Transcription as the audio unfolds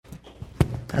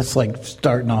That's like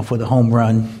starting off with a home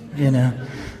run,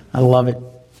 I love it.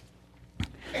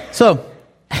 So,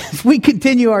 as we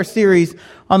continue our series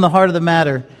on the heart of the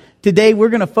matter, today we're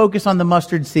going to focus on the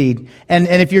mustard seed. And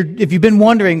if you've been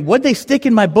wondering, what'd they stick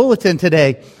in my bulletin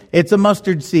today? It's a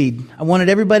mustard seed. I wanted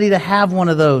everybody to have one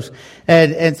of those.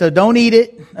 And so don't eat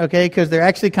it, okay, because they're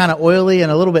actually kind of oily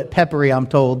and a little bit peppery, I'm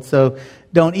told. So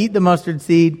don't eat the mustard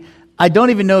seed. I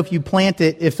don't even know if you plant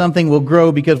it, if something will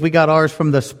grow, because we got ours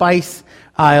from the spice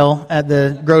aisle at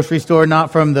the grocery store,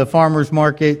 not from the farmer's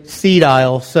market seed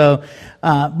aisle. So,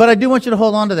 but I do want you to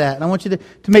hold on to that. And I want you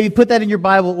to maybe put that in your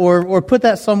Bible or put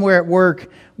that somewhere at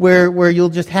work where you'll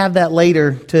just have that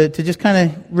later to just kind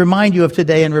of remind you of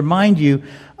today and remind you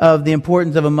of the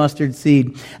importance of a mustard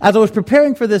seed. As I was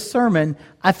preparing for this sermon,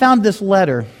 I found this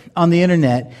letter on the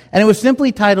internet, and it was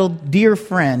simply titled, Dear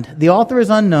Friend. The author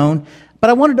is unknown, but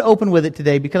I wanted to open with it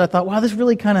today because I thought, wow, this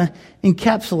really kind of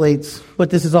encapsulates what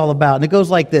this is all about. And it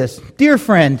goes like this. Dear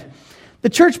friend, the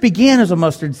church began as a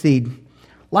mustard seed.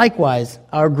 Likewise,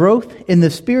 our growth in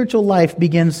the spiritual life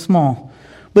begins small.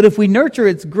 But if we nurture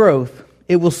its growth,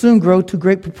 it will soon grow to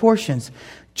great proportions,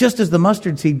 just as the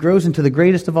mustard seed grows into the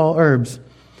greatest of all herbs.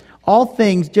 All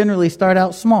things generally start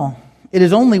out small. It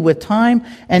is only with time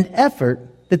and effort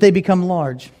that they become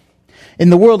large. In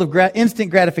the world of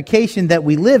instant gratification that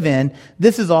we live in,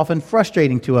 this is often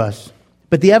frustrating to us.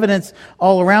 But the evidence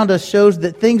all around us shows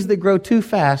that things that grow too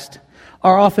fast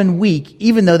are often weak,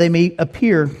 even though they may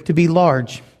appear to be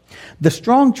large. The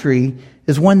strong tree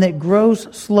is one that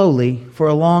grows slowly for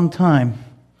a long time.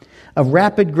 A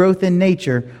rapid growth in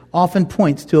nature often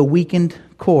points to a weakened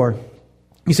core.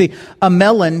 You see, a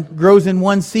melon grows in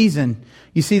one season.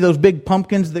 You see those big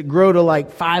pumpkins that grow to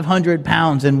like 500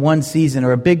 pounds in one season,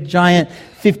 or a big giant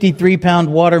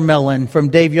 53-pound watermelon from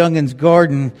Dave Youngin's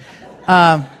garden.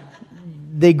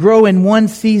 They grow in one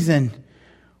season.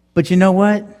 But you know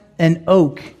what? An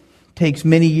oak takes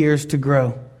many years to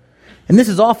grow. And this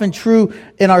is often true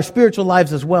in our spiritual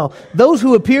lives as well. Those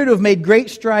who appear to have made great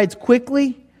strides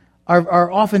quickly are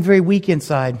often very weak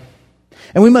inside.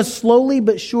 And we must slowly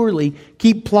but surely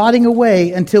keep plodding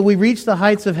away until we reach the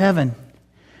heights of heaven.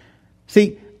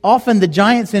 See, often the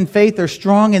giants in faith are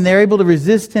strong and they're able to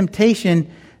resist temptation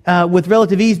with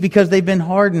relative ease because they've been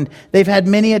hardened. They've had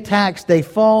many attacks. They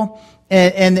fall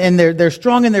and they're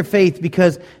strong in their faith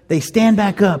because they stand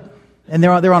back up and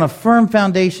they're on a firm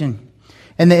foundation.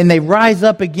 And they rise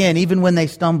up again even when they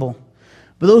stumble.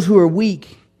 But those who are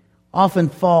weak often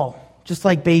fall, just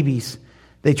like babies.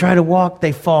 They try to walk,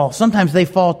 they fall. Sometimes they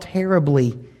fall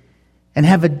terribly and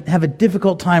have a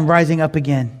difficult time rising up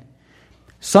again.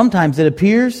 Sometimes it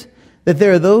appears that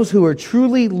there are those who are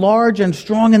truly large and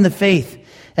strong in the faith.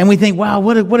 And we think, wow,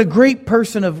 what a great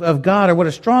person of God, or what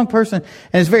a strong person.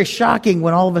 And it's very shocking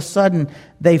when all of a sudden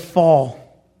they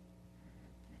fall.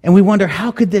 And we wonder,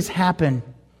 how could this happen?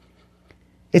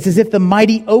 It's as if the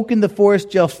mighty oak in the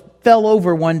forest just fell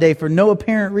over one day for no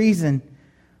apparent reason.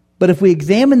 But if we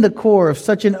examine the core of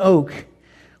such an oak,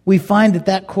 we find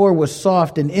that core was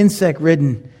soft and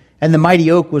insect-ridden, and the mighty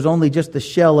oak was only just the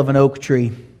shell of an oak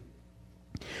tree.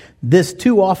 This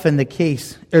too is often the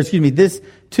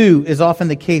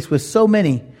case with so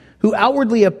many who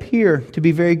outwardly appear to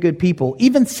be very good people,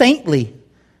 even saintly.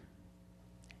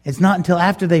 It's not until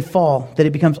after they fall that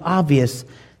it becomes obvious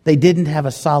they didn't have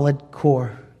a solid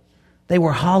core. They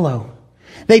were hollow.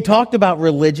 They talked about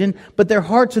religion, but their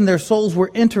hearts and their souls were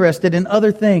interested in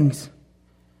other things.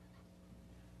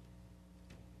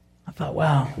 I thought,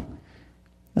 wow,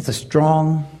 that's a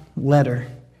strong letter.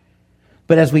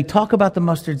 But as we talk about the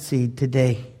mustard seed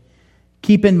today,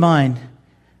 keep in mind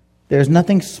there's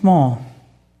nothing small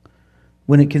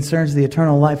when it concerns the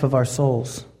eternal life of our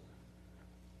souls.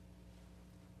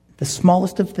 The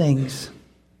smallest of things.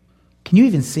 Can you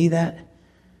even see that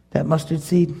mustard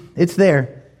seed? It's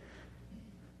there.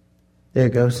 There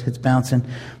it goes. It's bouncing.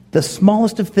 The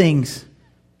smallest of things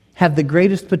have the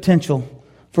greatest potential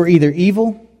for either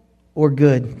evil or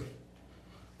good.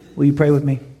 Will you pray with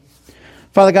me?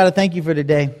 Father God, I thank you for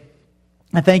today.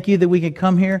 I thank you that we can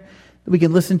come here, that we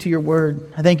can listen to your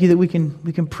word. I thank you that we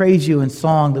can praise you in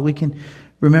song, that we can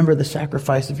remember the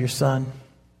sacrifice of your Son.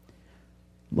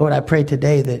 Lord, I pray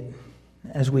today that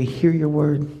as we hear your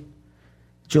word,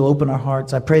 that you'll open our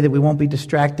hearts. I pray that we won't be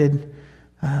distracted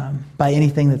by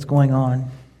anything that's going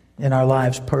on in our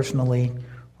lives personally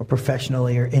or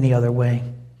professionally or any other way.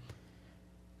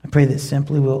 I pray that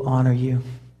simply we'll honor you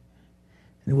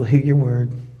and we'll hear your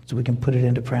word so we can put it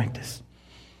into practice.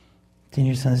 In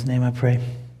your Son's name I pray.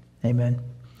 Amen.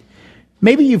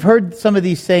 Maybe you've heard some of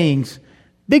these sayings.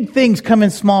 Big things come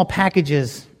in small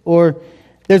packages, or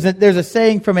There's a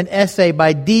saying from an essay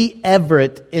by D.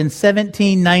 Everett in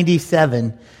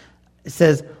 1797. It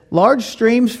says, "Large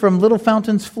streams from little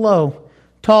fountains flow.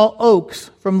 Tall oaks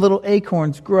from little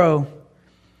acorns grow."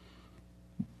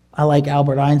 I like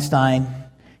Albert Einstein.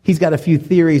 He's got a few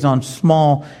theories on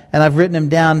small, and I've written them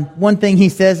down. One thing he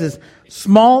says is,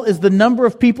 small is the number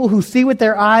of people who see with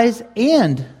their eyes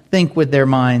and think with their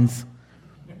minds.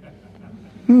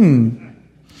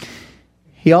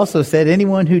 He also said,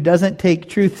 anyone who doesn't take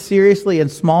truth seriously in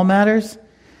small matters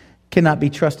cannot be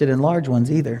trusted in large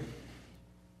ones either.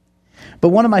 But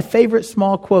one of my favorite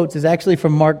small quotes is actually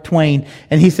from Mark Twain,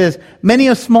 and he says, "Many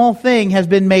a small thing has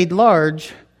been made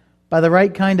large by the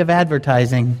right kind of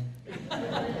advertising."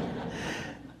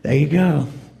 There you go.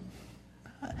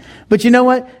 But you know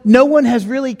what? No one has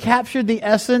really captured the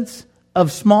essence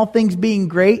of small things being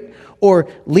great, or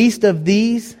least of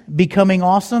these becoming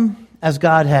awesome, as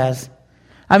God has.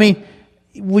 I mean,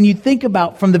 when you think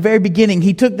about from the very beginning,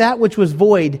 He took that which was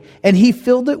void and He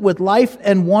filled it with life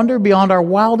and wonder beyond our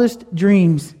wildest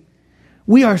dreams.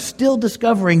 We are still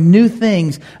discovering new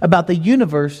things about the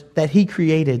universe that He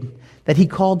created, that He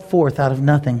called forth out of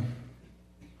nothing.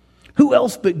 Who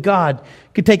else but God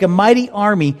could take a mighty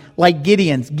army like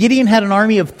Gideon's? Gideon had an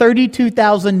army of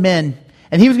 32,000 men.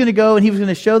 And he was going to go and he was going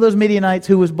to show those Midianites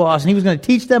who was boss. And he was going to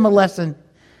teach them a lesson.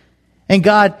 And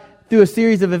God, through a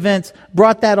series of events,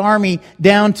 brought that army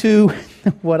down to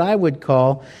what I would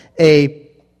call I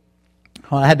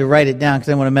had to write it down because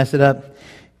I didn't want to mess it up.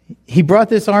 He brought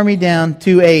this army down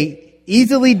to a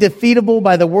easily defeatable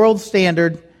by the world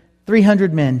standard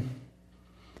 300 men.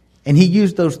 And he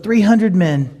used those 300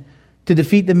 men to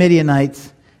defeat the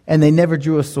Midianites, and they never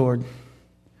drew a sword.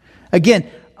 Again,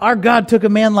 our God took a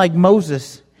man like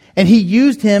Moses, and He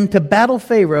used him to battle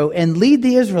Pharaoh and lead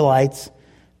the Israelites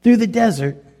through the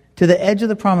desert to the edge of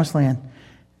the Promised Land,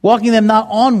 walking them not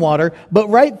on water, but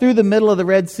right through the middle of the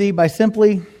Red Sea by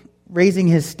simply raising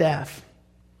His staff.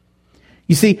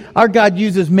 You see, our God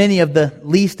uses many of the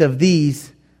least of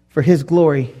these for His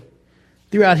glory.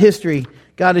 Throughout history,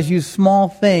 God has used small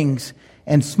things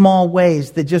and small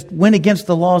ways that just went against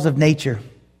the laws of nature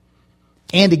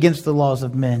and against the laws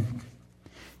of men.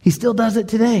 He still does it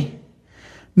today.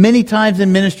 Many times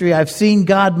in ministry, I've seen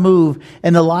God move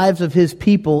in the lives of His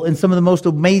people in some of the most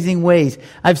amazing ways.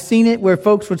 I've seen it where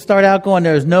folks would start out going,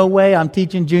 "There's no way I'm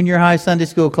teaching junior high Sunday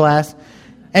school class."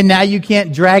 And now you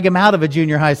can't drag them out of a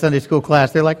junior high Sunday school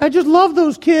class. They're like, "I just love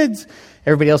those kids."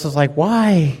 Everybody else is like,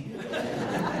 "Why?"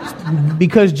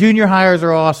 Because junior hires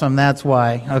are awesome. That's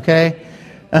why. Okay?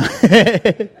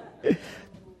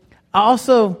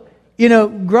 Also,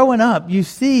 growing up, you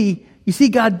see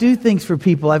God do things for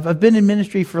people. I've been in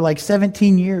ministry for like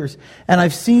 17 years, and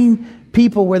I've seen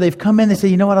people where they've come in and say,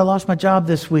 "You know what, I lost my job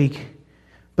this week,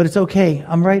 but it's okay.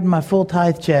 I'm writing my full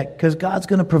tithe check because God's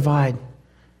going to provide.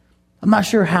 I'm not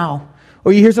sure how."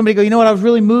 Or you hear somebody go, "You know what, I was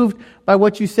really moved by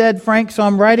what you said, Frank, so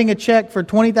I'm writing a check for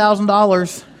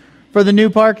 $20,000 for the new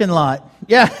parking lot."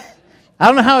 Yeah. I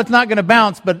don't know how it's not going to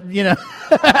bounce, but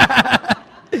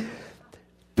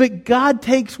But God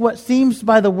takes what seems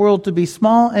by the world to be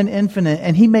small and infinite,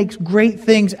 and He makes great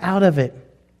things out of it.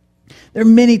 There are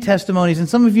many testimonies, and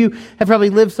some of you have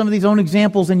probably lived some of these own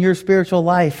examples in your spiritual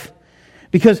life.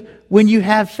 Because when you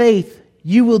have faith,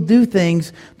 you will do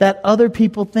things that other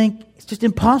people think it's just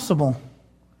impossible.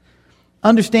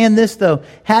 Understand this, though.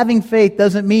 Having faith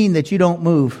doesn't mean that you don't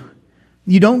move.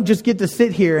 You don't just get to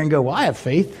sit here and go, "Well, I have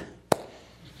faith.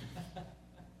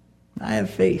 I have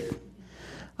faith."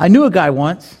 I knew a guy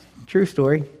once, true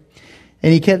story,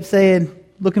 and he kept saying,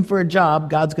 "Looking for a job,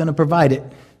 God's going to provide it."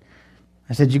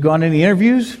 I said, "You gone any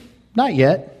interviews?" "Not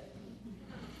yet."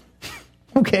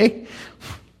 "Okay.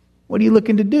 What are you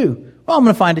looking to do?" "Well, I'm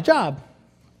going to find a job."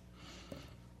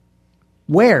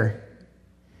 "Where?"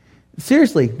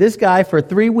 Seriously, this guy for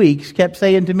 3 weeks kept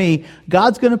saying to me,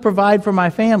 "God's going to provide for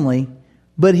my family,"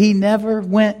 but he never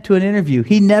went to an interview.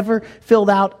 He never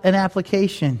filled out an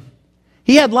application.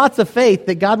 He had lots of faith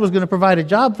that God was going to provide a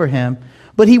job for him,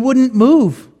 but he wouldn't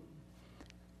move.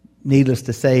 Needless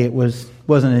to say, it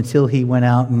wasn't until he went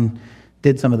out and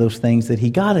did some of those things that he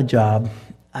got a job.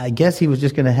 I guess he was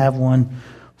just going to have one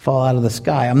fall out of the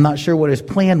sky. I'm not sure what his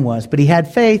plan was, but he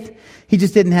had faith. He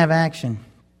just didn't have action.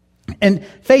 And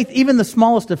faith, even the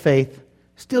smallest of faith,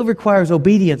 still requires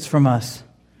obedience from us.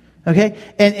 Okay?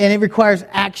 And it requires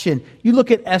action. You look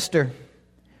at Esther.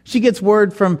 She gets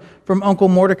word from Uncle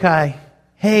Mordecai.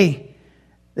 "Hey,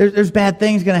 there's bad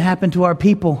things going to happen to our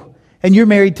people. And you're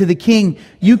married to the king.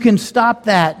 You can stop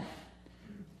that."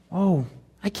 "Oh,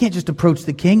 I can't just approach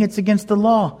the king. It's against the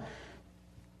law."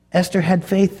 Esther had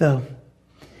faith, though.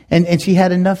 And she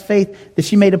had enough faith that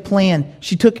she made a plan.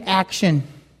 She took action.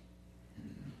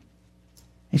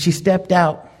 And she stepped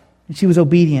out and she was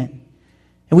obedient.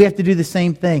 And we have to do the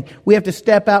same thing. We have to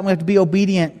step out and we have to be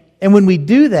obedient. And when we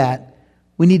do that,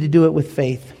 we need to do it with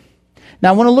faith. Now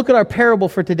I want to look at our parable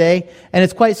for today, and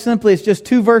it's quite simply, it's just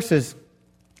 2 verses.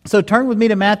 So turn with me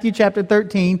to Matthew chapter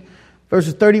 13,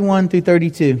 verses 31 through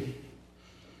 32.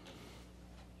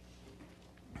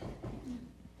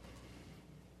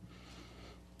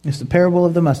 It's the parable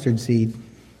of the mustard seed.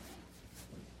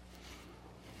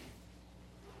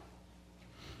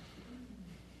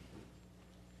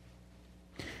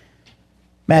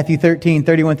 Matthew 13,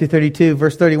 31 through 32,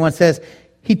 verse 31 says,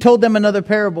 He told them another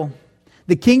parable.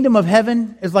 The kingdom of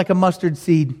heaven is like a mustard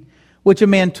seed, which a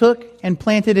man took and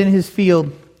planted in his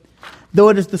field. Though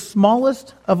it is the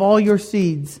smallest of all your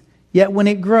seeds, yet when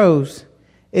it grows,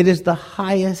 it is the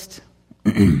highest,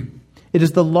 it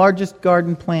is the largest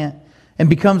garden plant, and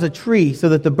becomes a tree, so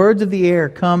that the birds of the air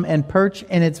come and perch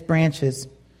in its branches.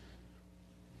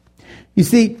 You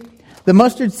see, the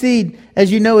mustard seed,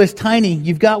 as you know, is tiny.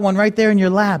 You've got one right there in your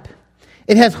lap.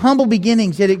 It has humble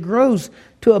beginnings, yet it grows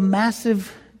to a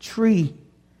massive tree.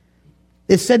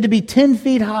 It's said to be 10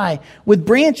 feet high, with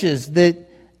branches that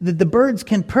the birds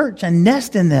can perch and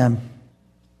nest in them.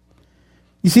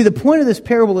 You see, the point of this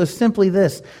parable is simply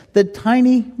this. The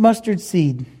tiny mustard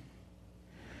seed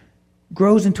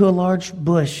grows into a large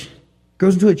bush,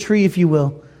 grows into a tree, if you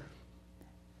will.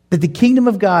 That the kingdom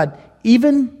of God,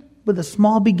 even with a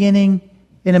small beginning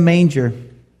in a manger,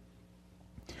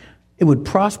 it would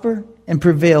prosper and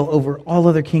prevail over all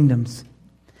other kingdoms.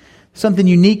 Something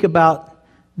unique about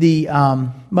the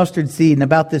mustard seed and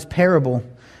about this parable.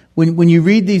 When you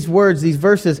read these words, these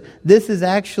verses, this is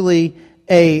actually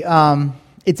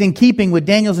it's in keeping with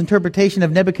Daniel's interpretation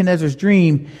of Nebuchadnezzar's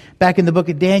dream back in the book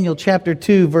of Daniel, chapter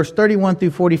 2, verse 31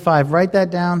 through 45. Write that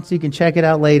down so you can check it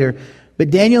out later. But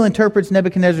Daniel interprets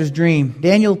Nebuchadnezzar's dream.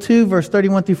 Daniel 2, verse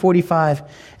 31 through 45.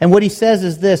 And what he says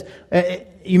is this.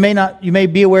 You may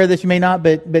be aware of this, you may not,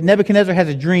 but Nebuchadnezzar has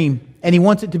a dream, and he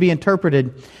wants it to be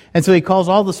interpreted. And so he calls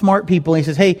all the smart people, and he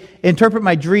says, hey, interpret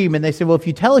my dream. And they say, well, if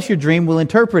you tell us your dream, we'll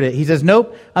interpret it. He says,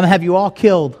 nope, I'm going to have you all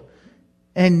killed.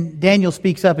 And Daniel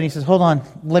speaks up, and he says, hold on,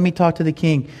 let me talk to the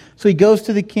king. So he goes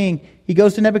to the king, he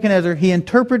goes to Nebuchadnezzar, he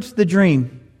interprets the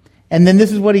dream. And then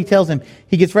this is what he tells him.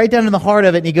 He gets right down to the heart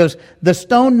of it, and he goes, the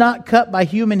stone not cut by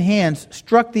human hands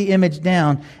struck the image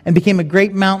down and became a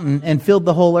great mountain and filled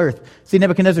the whole earth. See,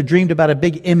 Nebuchadnezzar dreamed about a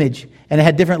big image, and it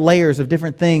had different layers of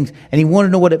different things, and he wanted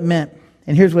to know what it meant.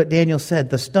 And here's what Daniel said.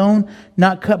 The stone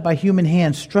not cut by human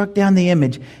hands struck down the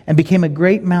image and became a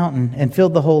great mountain and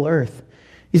filled the whole earth.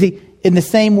 You see, in the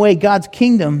same way, God's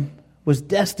kingdom was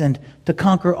destined to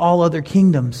conquer all other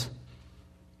kingdoms.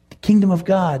 The kingdom of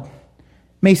God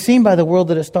may seem by the world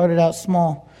that it started out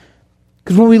small.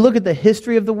 Because when we look at the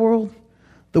history of the world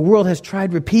has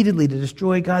tried repeatedly to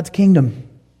destroy God's kingdom.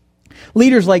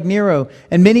 Leaders like Nero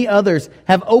and many others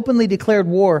have openly declared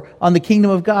war on the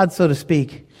kingdom of God, so to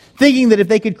speak, thinking that if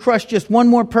they could crush just one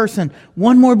more person,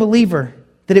 one more believer,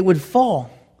 that it would fall.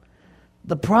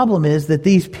 The problem is that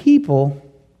these people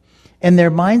and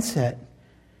their mindset,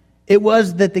 it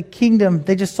was that the kingdom,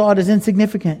 they just saw it as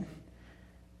insignificant.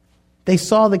 They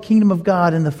saw the kingdom of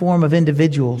God in the form of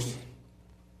individuals.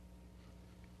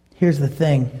 Here's the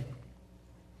thing.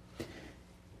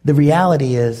 The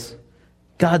reality is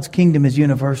God's kingdom is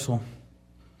universal.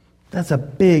 That's a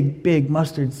big, big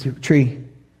mustard tree.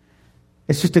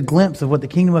 It's just a glimpse of what the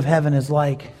kingdom of heaven is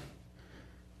like.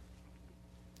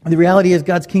 The reality is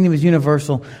God's kingdom is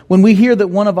universal. When we hear that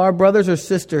one of our brothers or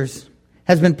sisters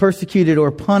has been persecuted or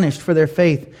punished for their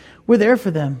faith, we're there for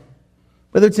them.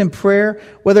 Whether it's in prayer,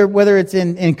 whether it's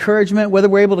in encouragement, whether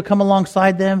we're able to come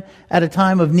alongside them at a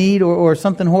time of need or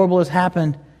something horrible has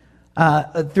happened.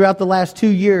 Throughout the last 2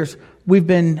 years, we've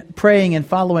been praying and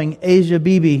following Asia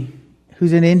Bibi,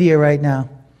 who's in India right now.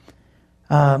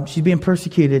 She's being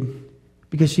persecuted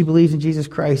because she believes in Jesus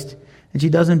Christ, and she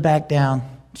doesn't back down.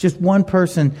 It's just one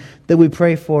person that we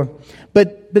pray for.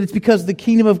 But it's because the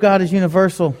kingdom of God is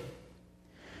universal.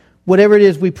 Whatever it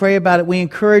is, we pray about it. We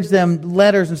encourage them,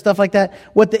 letters and stuff like that.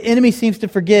 What the enemy seems to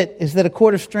forget is that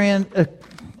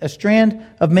a strand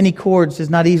of many cords is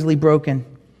not easily broken.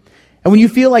 And when you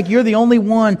feel like you're the only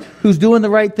one who's doing the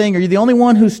right thing, or you're the only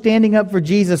one who's standing up for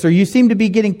Jesus, or you seem to be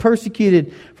getting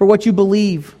persecuted for what you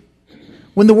believe,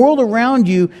 when the world around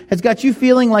you has got you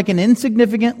feeling like an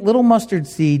insignificant little mustard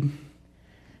seed,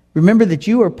 remember that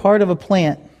you are part of a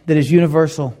plant that is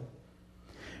universal.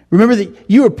 Remember that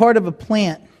you are part of a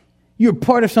plant. You're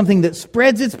part of something that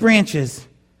spreads its branches,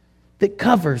 that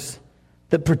covers,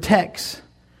 that protects.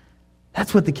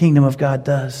 That's what the kingdom of God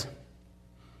does.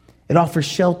 It offers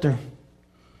shelter.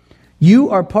 You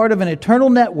are part of an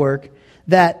eternal network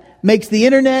that makes the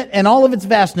internet and all of its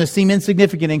vastness seem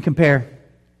insignificant in compare.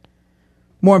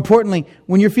 More importantly,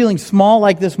 when you're feeling small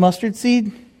like this mustard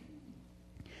seed,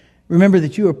 remember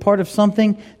that you are part of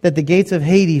something that the gates of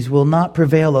Hades will not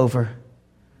prevail over.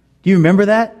 Do you remember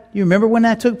that? Do you remember when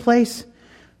that took place?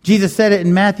 Jesus said it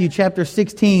in Matthew chapter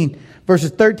 16,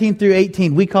 verses 13 through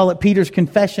 18. We call it Peter's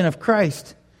confession of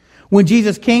Christ. When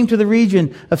Jesus came to the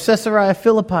region of Caesarea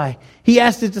Philippi, he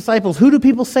asked his disciples, "Who do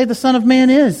people say the Son of Man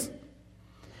is?"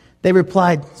 They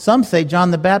replied, "Some say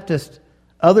John the Baptist,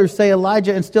 others say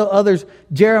Elijah, and still others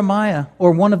Jeremiah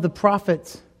or one of the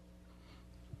prophets."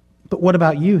 "But what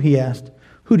about you?" he asked.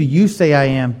 "Who do you say I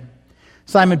am?"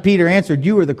 Simon Peter answered,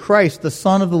 "You are the Christ, the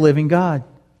Son of the living God."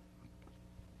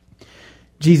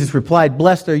 Jesus replied,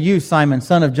 "Blessed are you, Simon,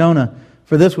 son of Jonah,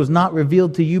 for this was not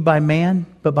revealed to you by man,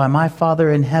 but by my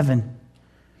Father in heaven."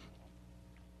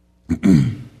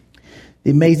 The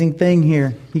amazing thing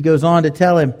here, he goes on to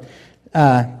tell him,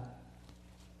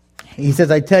 he says,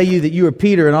 "I tell you that you are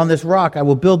Peter, and on this rock I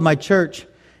will build my church,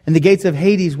 and the gates of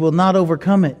Hades will not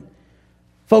overcome it."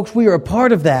 Folks, we are a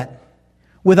part of that.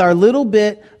 With our little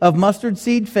bit of mustard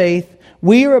seed faith,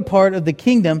 we are a part of the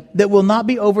kingdom that will not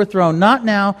be overthrown, not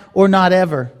now or not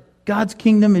ever. God's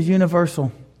kingdom is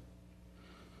universal.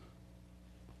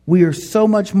 We are so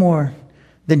much more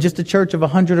than just a church of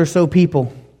 100 or so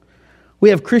people.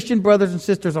 We have Christian brothers and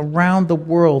sisters around the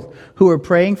world who are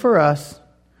praying for us,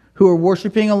 who are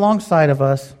worshiping alongside of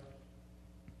us,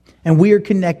 and we are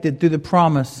connected through the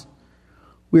promise.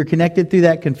 We are connected through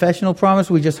that confessional promise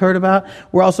we just heard about.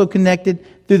 We're also connected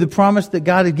through the promise that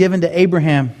God had given to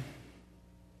Abraham.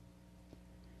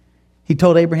 He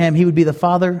told Abraham he would be the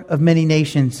father of many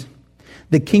nations.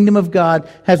 The kingdom of God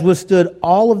has withstood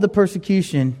all of the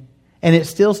persecution, and it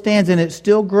still stands and it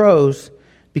still grows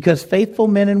because faithful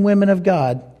men and women of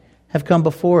God have come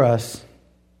before us.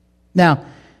 Now,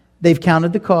 they've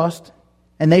counted the cost,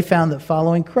 and they found that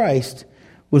following Christ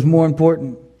was more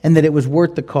important, and that it was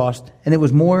worth the cost, and it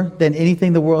was more than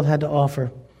anything the world had to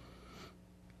offer.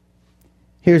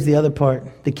 Here's the other part.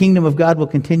 The kingdom of God will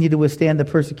continue to withstand the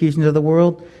persecutions of the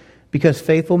world because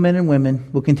faithful men and women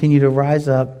will continue to rise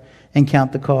up and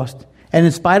count the cost. And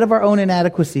in spite of our own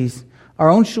inadequacies, our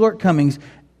own shortcomings,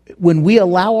 when we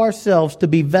allow ourselves to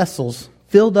be vessels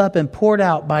filled up and poured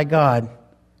out by God,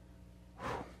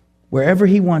 wherever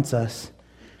He wants us,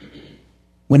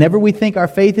 whenever we think our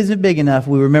faith isn't big enough,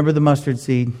 we remember the mustard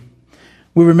seed.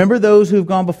 We remember those who have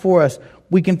gone before us.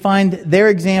 We can find their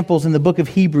examples in the book of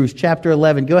Hebrews, chapter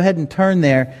 11. Go ahead and turn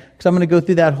there, because I'm going to go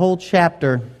through that whole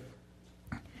chapter.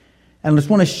 And I just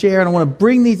want to share, and I want to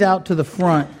bring these out to the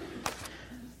front.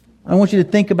 I want you to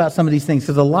think about some of these things,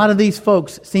 because a lot of these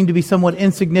folks seem to be somewhat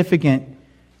insignificant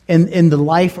in the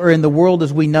life or in the world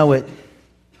as we know it.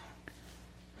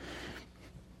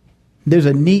 There's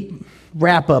a neat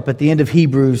wrap-up at the end of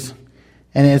Hebrews,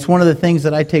 and it's one of the things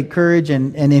that I take courage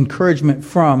and encouragement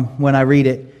from when I read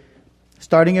it.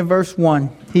 Starting in verse 1,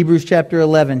 Hebrews chapter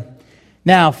 11.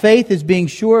 "Now faith is being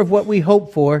sure of what we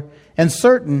hope for and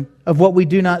certain of what we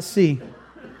do not see.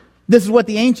 This is what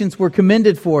the ancients were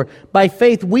commended for. By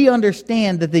faith we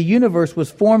understand that the universe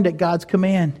was formed at God's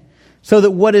command, so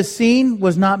that what is seen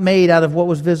was not made out of what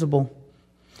was visible.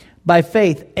 By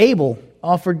faith Abel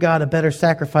offered God a better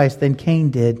sacrifice than Cain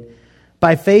did.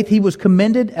 By faith he was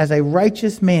commended as a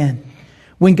righteous man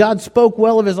when God spoke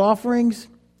well of his offerings,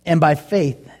 and by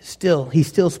faith he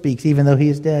still speaks even though he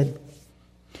is dead."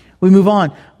 We move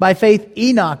on. "By faith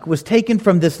Enoch was taken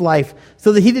from this life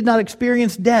so that he did not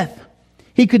experience death.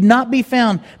 He could not be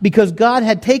found because God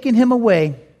had taken him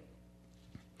away.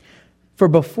 For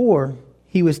before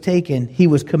he was taken, he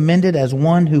was commended as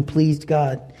one who pleased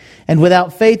God. And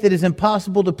without faith it is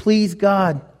impossible to please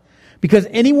God, because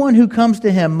anyone who comes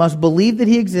to him must believe that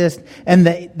he exists and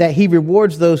that he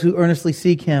rewards those who earnestly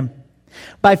seek him.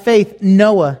 By faith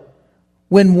Noah,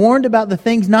 when warned about the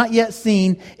things not yet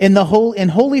seen, in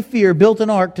holy fear built an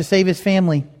ark to save his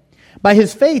family. By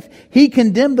his faith he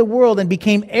condemned the world and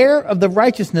became heir of the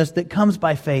righteousness that comes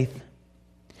by faith.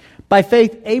 By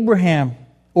faith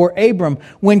Abram,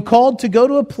 when called to go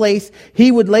to a place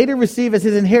he would later receive as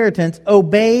his inheritance,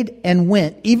 obeyed and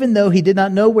went, even though he did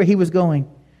not know where he was going.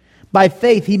 By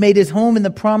faith he made his home in the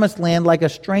promised land like a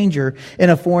stranger in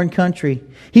a foreign country.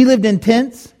 He lived in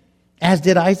tents, as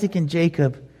did Isaac and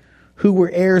Jacob, who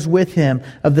were heirs with him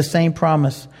of the same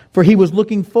promise. For he was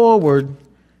looking forward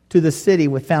to the city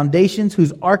with foundations,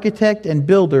 whose architect and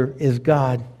builder is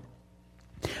God.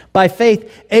 By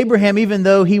faith, Abraham, even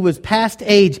though he was past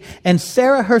age and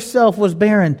Sarah herself was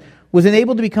barren, was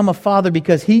enabled to become a father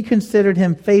because he considered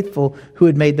him faithful who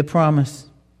had made the promise.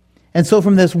 And so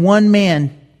from this one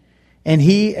man, and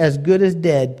he, as good as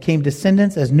dead, came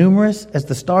descendants as numerous as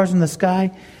the stars in the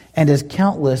sky and as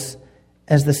countless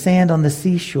as the sand on the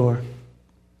seashore.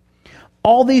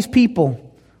 All these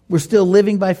people were still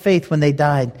living by faith when they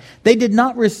died. They did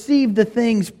not receive the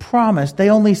things promised. They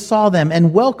only saw them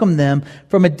and welcomed them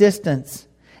from a distance.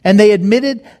 And they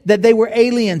admitted that they were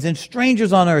aliens and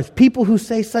strangers on earth. People who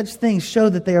say such things show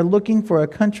that they are looking for a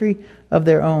country of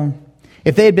their own.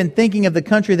 If they had been thinking of the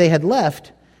country they had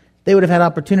left, they would have had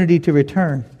opportunity to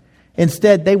return.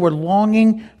 Instead, they were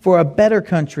longing for a better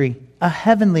country, a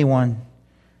heavenly one.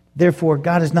 Therefore,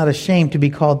 God is not ashamed to be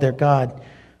called their God,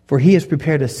 for he has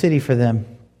prepared a city for them.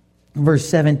 Verse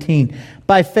 17,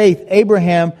 by faith,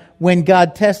 Abraham, when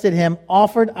God tested him,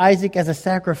 offered Isaac as a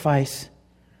sacrifice.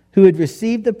 He who had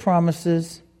received the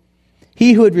promises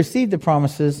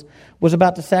was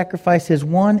about to sacrifice his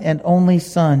one and only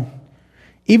son,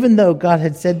 even though God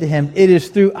had said to him, it is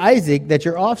through Isaac that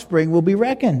your offspring will be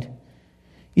reckoned.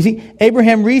 You see,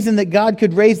 Abraham reasoned that God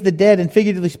could raise the dead, and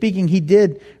figuratively speaking, he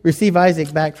did receive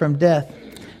Isaac back from death.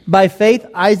 By faith,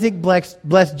 Isaac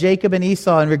blessed Jacob and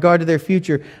Esau in regard to their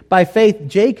future. By faith,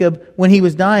 Jacob, when he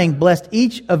was dying, blessed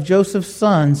each of Joseph's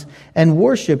sons and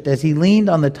worshipped as he leaned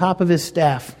on the top of his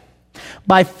staff.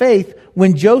 By faith,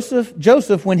 when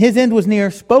Joseph, when his end was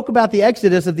near, spoke about the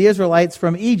exodus of the Israelites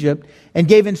from Egypt and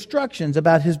gave instructions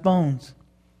about his bones.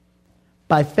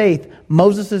 By faith,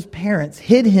 Moses' parents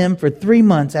hid him for 3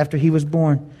 months after he was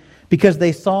born, because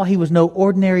they saw he was no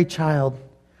ordinary child,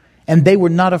 and they were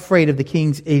not afraid of the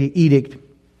king's edict.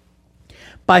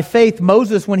 By faith,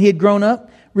 Moses, when he had grown up,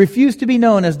 refused to be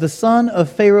known as the son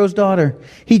of Pharaoh's daughter.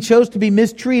 He chose to be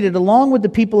mistreated along with the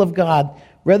people of God,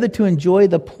 rather to enjoy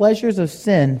the pleasures of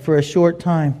sin for a short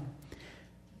time.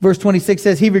 Verse 26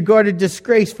 says, he regarded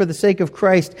disgrace for the sake of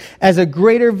Christ as a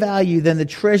greater value than the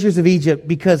treasures of Egypt,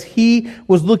 because he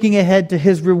was looking ahead to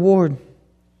his reward.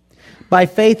 By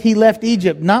faith he left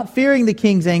Egypt, not fearing the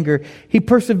king's anger. He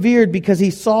persevered because he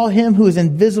saw him who is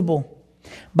invisible.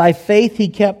 By faith he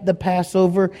kept the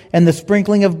Passover and the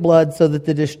sprinkling of blood, so that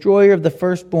the destroyer of the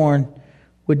firstborn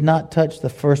would not touch the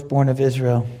firstborn of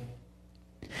Israel.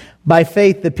 By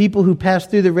faith, the people who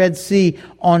passed through the Red Sea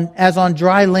as on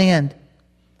dry land,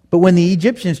 but when the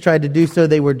Egyptians tried to do so,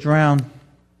 they were drowned.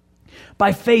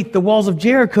 By faith, the walls of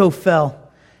Jericho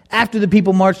fell after the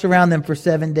people marched around them for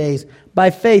 7 days.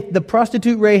 By faith, the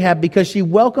prostitute Rahab, because she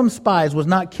welcomed spies, was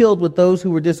not killed with those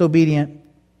who were disobedient.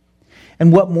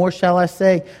 And what more shall I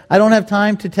say? I don't have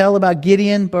time to tell about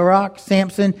Gideon, Barak,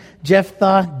 Samson,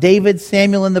 Jephthah, David,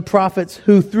 Samuel, and the prophets,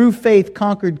 who through faith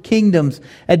conquered kingdoms,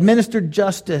 administered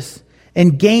justice,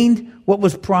 and gained what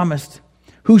was promised,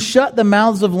 who shut the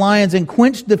mouths of lions and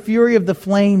quenched the fury of the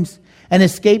flames and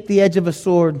escaped the edge of a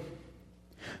sword,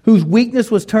 whose weakness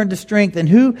was turned to strength, and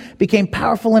who became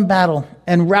powerful in battle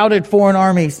and routed foreign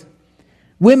armies.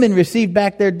 Women received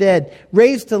back their dead,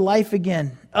 raised to life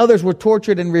again. Others were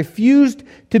tortured and refused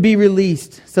to be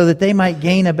released so that they might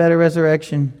gain a better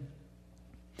resurrection.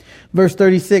 Verse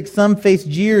 36, some faced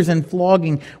jeers and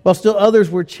flogging, while still others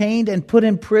were chained and put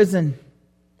in prison.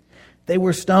 They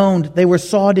were stoned. They were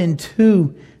sawed in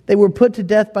two. They were put to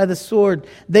death by the sword.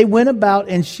 They went about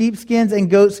in sheepskins and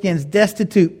goatskins,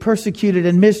 destitute, persecuted,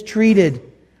 and mistreated.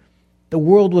 The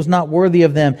world was not worthy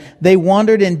of them. They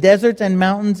wandered in deserts and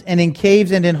mountains and in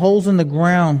caves and in holes in the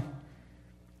ground.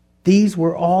 These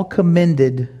were all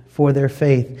commended for their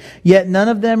faith. Yet none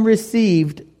of them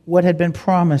received what had been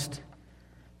promised.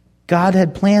 God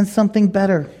had planned something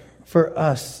better for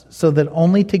us, so that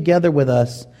only together with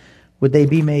us would they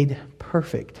be made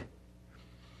perfect.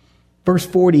 Verse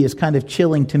 40 is kind of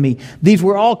chilling to me. These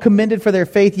were all commended for their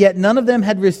faith, yet none of them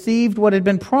had received what had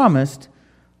been promised.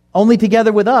 Only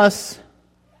together with us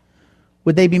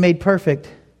would they be made perfect.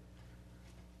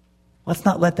 Let's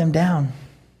not let them down.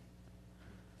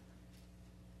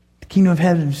 The kingdom of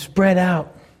heaven is spread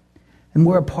out, and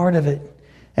we're a part of it.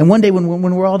 And one day when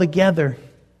we're all together,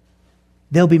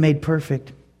 they'll be made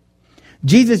perfect.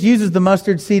 Jesus uses the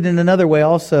mustard seed in another way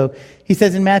also. He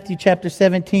says in Matthew chapter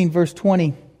 17, verse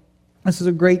 20, this is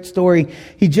a great story.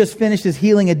 He just finished his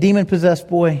healing a demon-possessed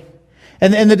boy.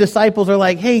 And the disciples are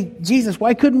like, hey, Jesus,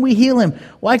 why couldn't we heal him?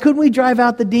 Why couldn't we drive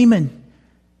out the demon?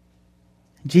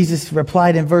 Jesus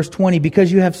replied in verse 20,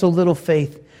 because you have so little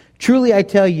faith. Truly I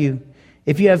tell you,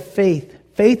 if you have faith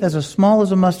as small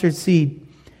as a mustard seed,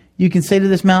 you can say to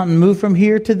this mountain, move from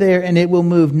here to there, and it will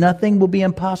move. Nothing will be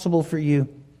impossible for you.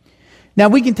 Now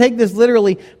we can take this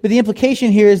literally, but the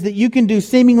implication here is that you can do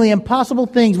seemingly impossible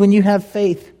things when you have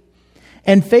faith.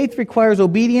 And faith requires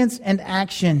obedience and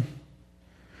action.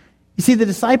 You see, the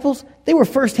disciples, they were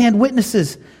firsthand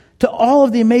witnesses to all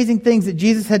of the amazing things that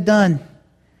Jesus had done.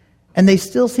 And they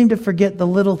still seem to forget the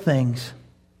little things.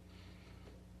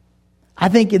 I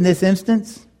think in this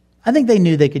instance, I think they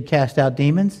knew they could cast out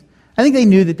demons. I think they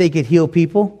knew that they could heal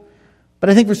people. But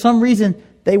I think for some reason,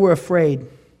 they were afraid.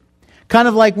 Kind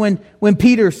of like when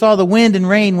Peter saw the wind and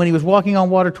rain when he was walking on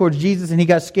water towards Jesus and he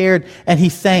got scared and he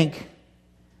sank.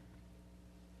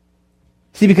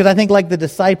 See, because I think like the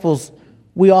disciples,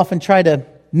 we often try to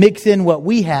mix in what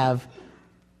we have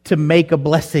to make a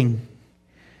blessing.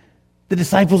 The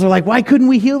disciples are like, why couldn't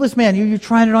we heal this man? You're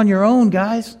trying it on your own,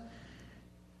 guys.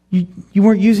 You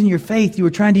weren't using your faith. You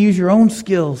were trying to use your own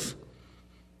skills.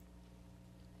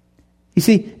 You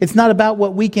see, it's not about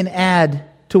what we can add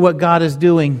to what God is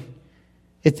doing.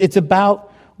 It's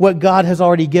about what God has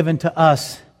already given to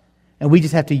us, and we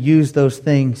just have to use those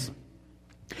things.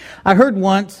 I heard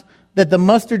once that the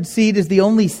mustard seed is the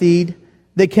only seed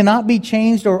that cannot be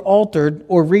changed or altered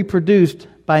or reproduced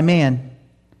by man.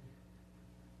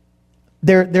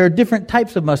 There are different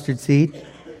types of mustard seed.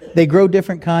 They grow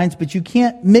different kinds, but you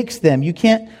can't mix them. You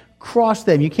can't cross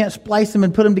them. You can't splice them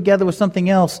and put them together with something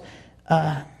else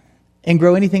and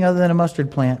grow anything other than a mustard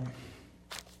plant.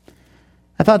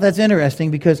 I thought that's interesting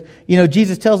because,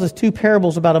 Jesus tells us two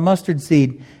parables about a mustard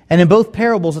seed. And in both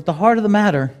parables, at the heart of the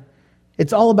matter,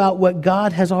 it's all about what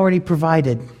God has already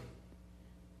provided.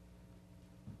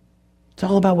 It's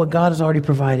all about what God has already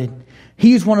provided.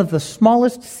 He used one of the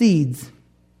smallest seeds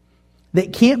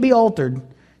that can't be altered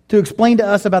to explain to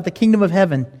us about the kingdom of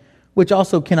heaven, which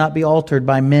also cannot be altered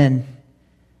by men.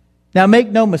 Now, make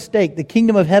no mistake, the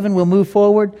kingdom of heaven will move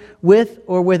forward with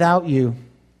or without you.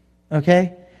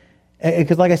 Okay?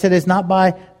 Because like I said, it's not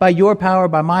by your power,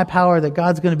 by my power that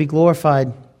God's going to be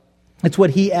glorified. It's what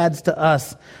He adds to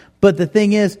us. But the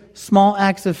thing is, small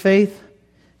acts of faith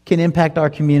can impact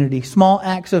our community. Small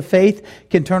acts of faith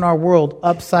can turn our world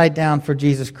upside down for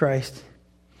Jesus Christ.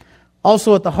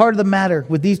 Also, at the heart of the matter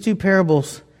with these two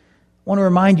parables, I want to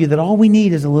remind you that all we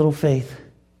need is a little faith.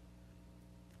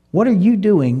 What are you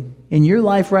doing in your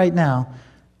life right now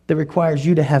that requires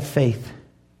you to have faith?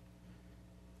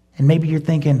 And maybe you're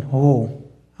thinking, I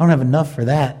don't have enough for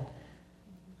that.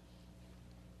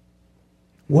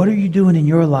 What are you doing in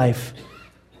your life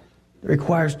that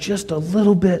requires just a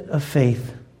little bit of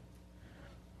faith?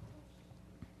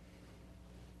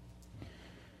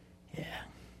 Yeah.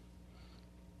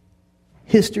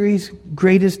 History's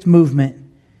greatest movement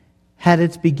had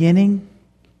its beginning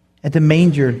at the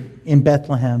manger in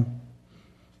Bethlehem.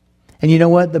 And you know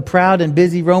what? The proud and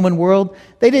busy Roman world,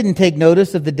 they didn't take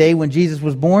notice of the day when Jesus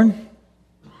was born.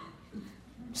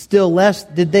 Still less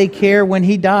did they care when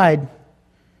He died.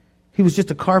 He was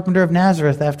just a carpenter of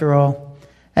Nazareth, after all.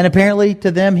 And apparently, to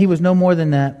them, He was no more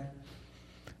than that.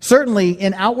 Certainly,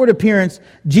 in outward appearance,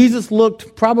 Jesus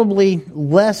looked probably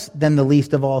less than the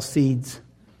least of all seeds.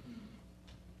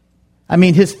 I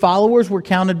mean, His followers were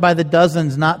counted by the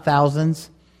dozens, not thousands.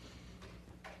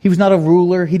 He was not a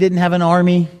ruler. He didn't have an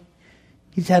army.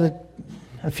 He's had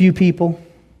a few people.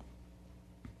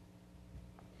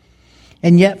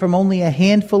 And yet, from only a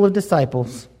handful of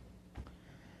disciples,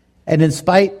 and in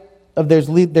spite of their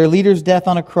leader's death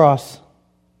on a cross,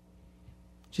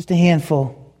 just a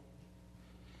handful,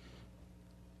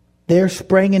 there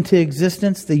sprang into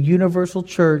existence the universal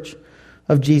church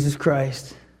of Jesus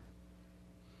Christ.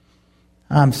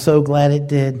 I'm so glad it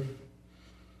did.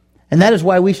 And that is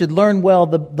why we should learn well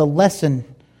the lesson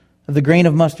of the grain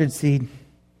of mustard seed.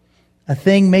 A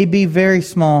thing may be very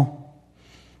small,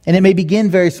 and it may begin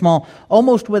very small,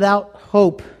 almost without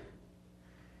hope.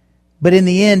 But in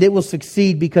the end, it will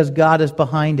succeed because God is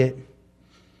behind it.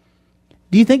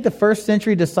 Do you think the first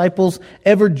century disciples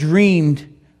ever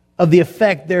dreamed of the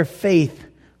effect their faith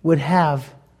would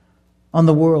have on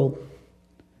the world?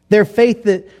 Their faith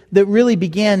that really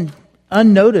began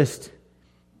unnoticed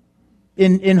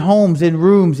in homes, in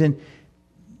rooms, and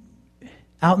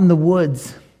out in the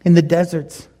woods, in the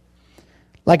deserts,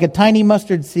 like a tiny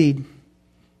mustard seed.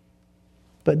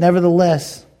 But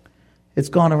nevertheless, it's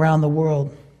gone around the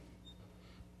world.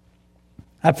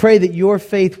 I pray that your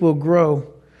faith will grow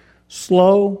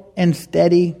slow and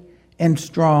steady and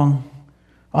strong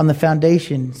on the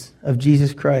foundations of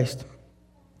Jesus Christ.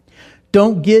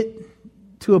 Don't get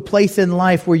to a place in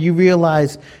life where you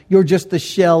realize you're just the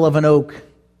shell of an oak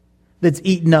that's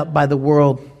eaten up by the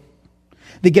world,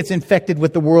 that gets infected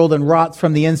with the world and rots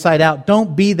from the inside out.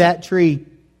 Don't be that tree.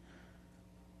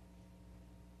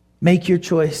 Make your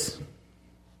choice.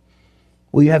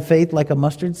 Will you have faith like a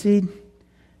mustard seed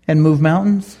and move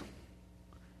mountains?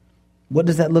 What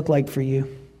does that look like for you?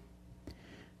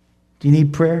 Do you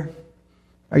need prayer?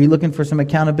 Are you looking for some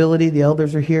accountability? The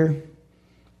elders are here.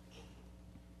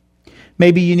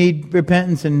 Maybe you need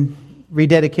repentance and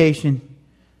rededication.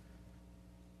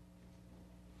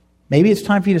 Maybe it's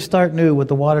time for you to start new with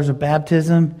the waters of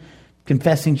baptism,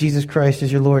 confessing Jesus Christ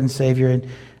as your Lord and Savior. And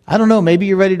I don't know, maybe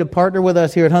you're ready to partner with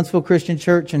us here at Huntsville Christian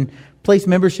Church and place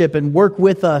membership and work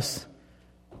with us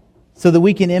so that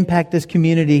we can impact this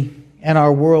community and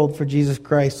our world for Jesus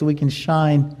Christ, so we can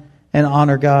shine and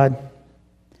honor God.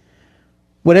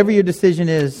 Whatever your decision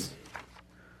is,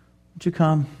 would you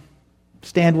come?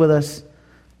 Stand with us.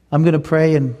 I'm going to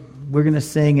pray and we're going to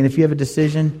sing. And if you have a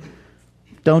decision,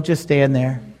 don't just stand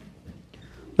there.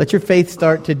 Let your faith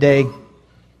start today.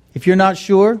 If you're not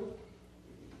sure,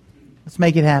 let's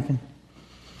make it happen.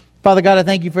 Father God, I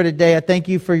thank you for today. I thank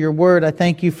you for your word. I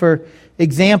thank you for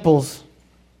examples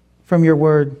from your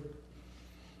word.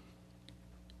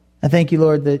 I thank you,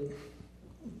 Lord, that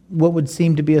what would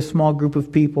seem to be a small group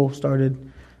of people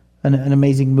started an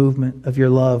amazing movement of your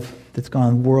love that's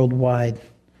gone worldwide.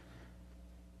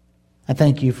 I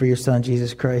thank you for your Son,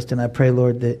 Jesus Christ, and I pray,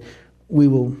 Lord, that we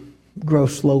will grow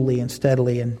slowly and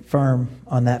steadily and firm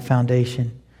on that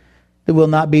foundation. That will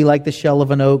not be like the shell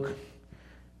of an oak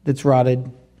that's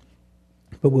rotted,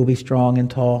 but will be strong and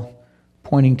tall,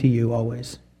 pointing to you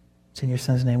always. It's in your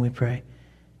Son's name we pray.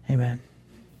 Amen.